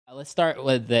let's start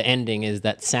with the ending is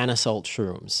that Santa sold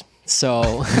shrooms.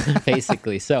 So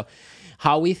basically, so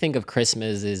how we think of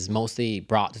Christmas is mostly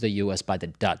brought to the U.S. by the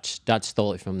Dutch. Dutch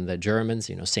stole it from the Germans,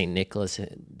 St. Nicholas.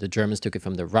 The Germans took it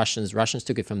from the Russians. Russians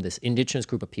took it from this indigenous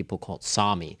group of people called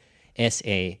Sami,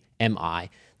 S-A-M-I,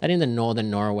 that in the northern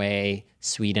Norway,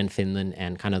 Sweden, Finland,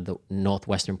 and kind of the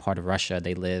northwestern part of Russia,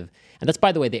 they live. And that's,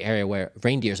 by the way, the area where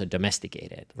reindeers are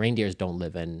domesticated. Reindeers don't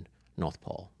live in North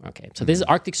Pole. Okay, so this is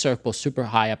Arctic Circle, super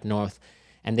high up north,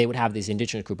 and they would have this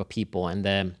indigenous group of people,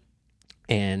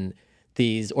 and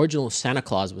these original Santa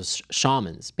Claus was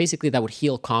shamans, basically that would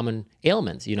heal common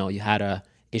ailments. You had a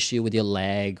issue with your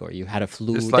leg or you had a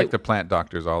flu. Just like the plant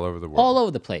doctors all over the world. All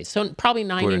over the place. So probably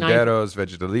 99... Curanderos,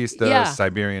 vegetalistas,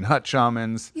 Siberian hut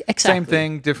shamans. Exactly. Same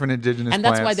thing, different indigenous and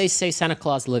plants. that's why they say Santa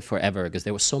Claus lived forever, because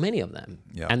there were so many of them.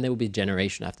 Yeah. And there would be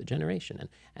generation after generation.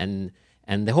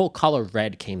 And the whole color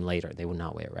red came later. They would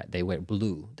not wear red. They wear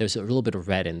blue. There's a little bit of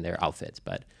red in their outfits,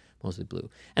 but mostly blue.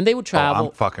 And they would travel.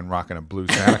 I'm fucking rocking a blue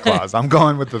Santa Claus. I'm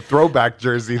going with the throwback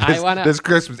jersey this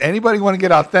Christmas. Anybody want to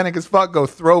get authentic as fuck, go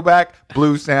throwback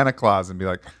blue Santa Claus and be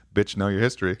like, bitch, know your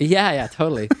history. Yeah,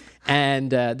 totally. And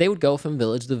they would go from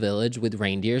village to village with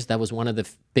reindeers. That was one of the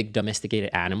big domesticated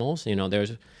animals.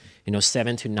 There's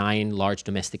 7 to 9 large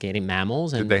domesticated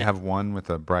mammals. Did they have one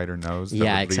with a brighter nose that would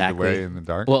exactly. lead the way in the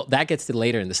dark? Well, that gets to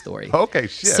later in the story. Okay,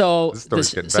 shit. So, this story's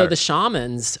getting better. So the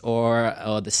shamans or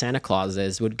the Santa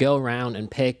Clauses would go around and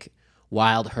pick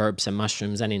wild herbs and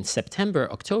mushrooms. And in September,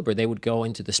 October, they would go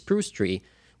into the spruce tree,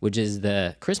 which is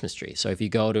the Christmas tree. So if you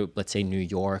go to, let's say, New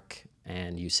York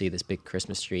and you see this big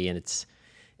Christmas tree and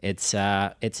it's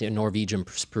a Norwegian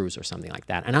spruce or something like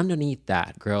that. And underneath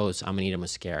that grows Amanita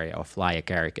muscaria or fly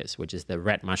agaricus, which is the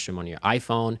red mushroom on your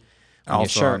iPhone.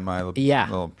 Also on my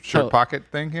little shirt pocket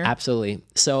thing here? Absolutely.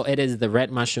 So it is the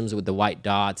red mushrooms with the white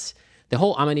dots. The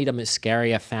whole Amanita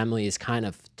muscaria family is kind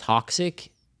of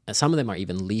toxic. Some of them are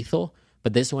even lethal,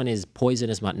 but this one is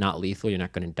poisonous but not lethal. You're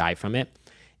not going to die from it.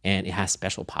 And it has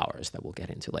special powers that we'll get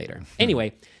into later.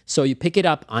 Anyway, so you pick it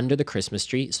up under the Christmas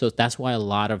tree. So that's why a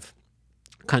lot of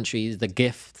countries,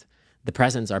 the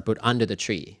presents are put under the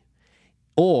tree.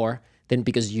 Or then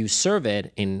because you serve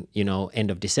it in, end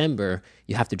of December,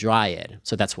 you have to dry it.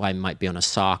 So that's why it might be on a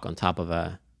sock on top of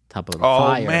a fire.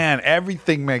 Oh man,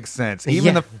 everything makes sense.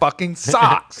 Even the fucking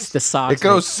socks. The socks. It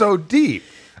goes so deep.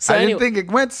 So I didn't think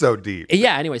it went so deep.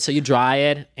 Yeah, anyway, so you dry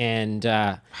it, and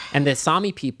the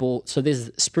Sami people, so this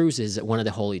spruce is one of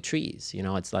the holy trees.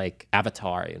 It's like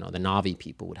Avatar, the Na'vi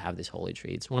people would have this holy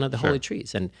tree. It's one of the holy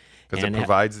trees. Because it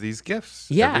provides these gifts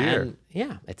every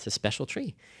year. It's a special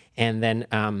tree. And then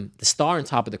the star on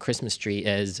top of the Christmas tree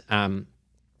is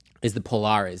the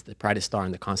Polaris, the brightest star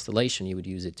in the constellation. You would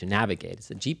use it to navigate. It's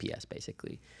a GPS,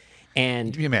 basically.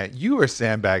 And man, you were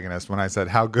sandbagging us when I said,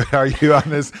 how good are you on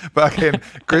this fucking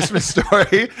Christmas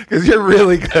story? Because you're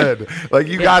really good. Like,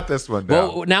 you got this one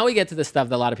down. Well, now we get to the stuff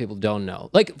that a lot of people don't know.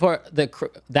 Like,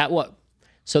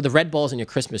 so the red balls in your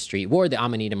Christmas tree were the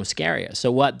Amanita muscaria. So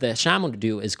what the shaman would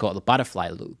do is called the butterfly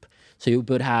loop. So you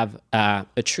would have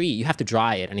a tree. You have to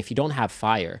dry it. And if you don't have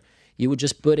fire, you would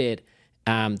just put it,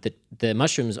 the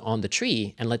mushrooms on the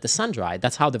tree and let the sun dry.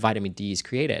 That's how the vitamin D is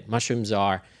created. Mushrooms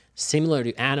are similar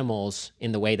to animals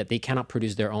in the way that they cannot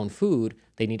produce their own food.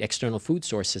 They need external food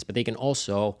sources, but they can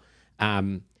also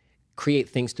create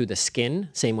things through the skin,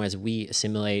 same way as we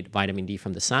assimilate vitamin D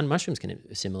from the sun. Mushrooms can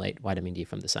assimilate vitamin D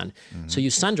from the sun. Mm-hmm. So you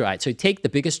sun dry it. So you take the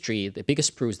biggest tree, the biggest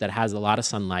spruce that has a lot of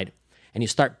sunlight, and you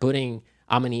start putting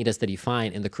amanitas that you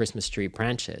find in the Christmas tree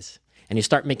branches. And you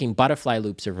start making butterfly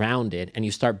loops around it, and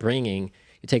you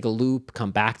take a loop,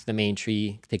 come back to the main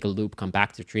tree, take a loop, come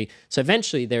back to the tree. So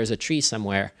eventually there's a tree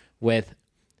somewhere with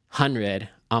 100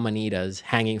 amanitas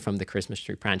hanging from the Christmas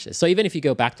tree branches. So even if you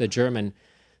go back to the German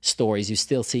stories, you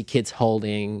still see kids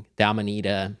holding the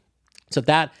amanita. So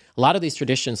that a lot of these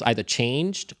traditions either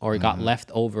changed or got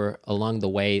left over along the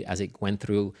way as it went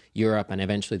through Europe and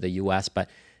eventually the US. But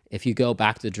if you go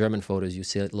back to the German photos, you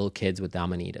see little kids with the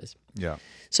amanitas. Yeah.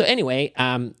 So anyway,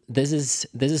 this is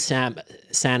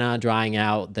Santa drying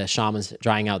out, the shamans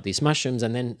drying out these mushrooms,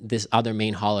 and then this other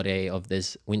main holiday of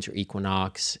this winter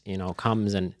equinox,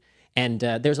 comes and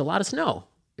there's a lot of snow.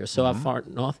 You're so up far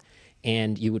north,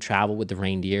 and you would travel with the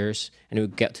reindeers, and it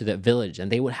would get to the village,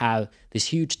 and they would have this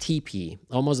huge teepee,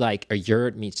 almost like a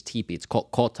yurt meets teepee. It's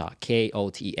called kota,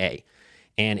 K-O-T-A,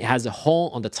 and it has a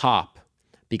hole on the top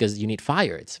because you need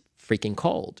fire. It's freaking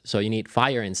cold, so you need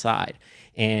fire inside.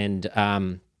 And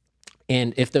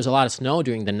if there's a lot of snow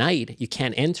during the night, you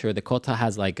can't enter. The kota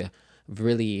has like a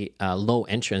really low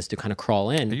entrance to kind of crawl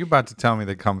in. Are you about to tell me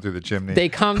they come through the chimney? They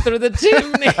come through the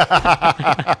chimney.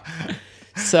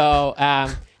 So,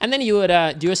 And then you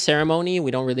would do a ceremony.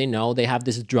 We don't really know. They have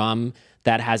this drum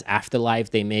that has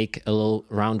afterlife. They make a little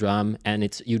round drum,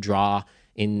 and you draw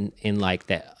in like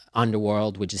the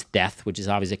underworld, which is death, which is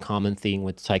obviously a common thing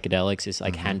with psychedelics, is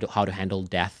like how to handle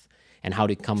death and how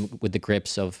to come with the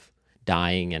grips of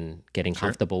dying and getting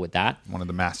comfortable with that. One of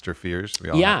the master fears we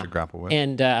all have to grapple with.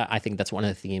 And I think that's one of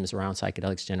the themes around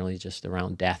psychedelics generally, just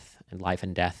around death and life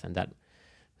and death, and that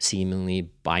seemingly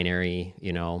binary,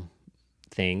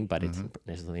 thing, but it's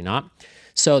necessarily not.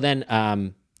 So then,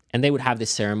 and they would have this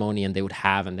ceremony, and they would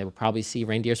probably see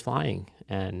reindeers flying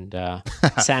and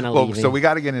Santa leaving. So we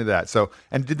got to get into that. So,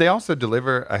 and did they also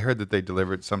deliver? I heard that they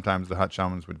delivered. Sometimes the hut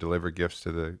shamans would deliver gifts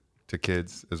to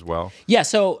kids as well. Yeah.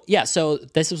 So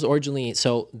this was originally,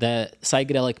 the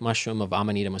psychedelic mushroom of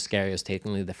Amanita muscaria is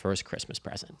technically the first Christmas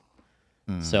present.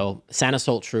 So Santa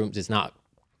sold shrooms is not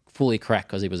fully correct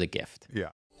because it was a gift. Yeah.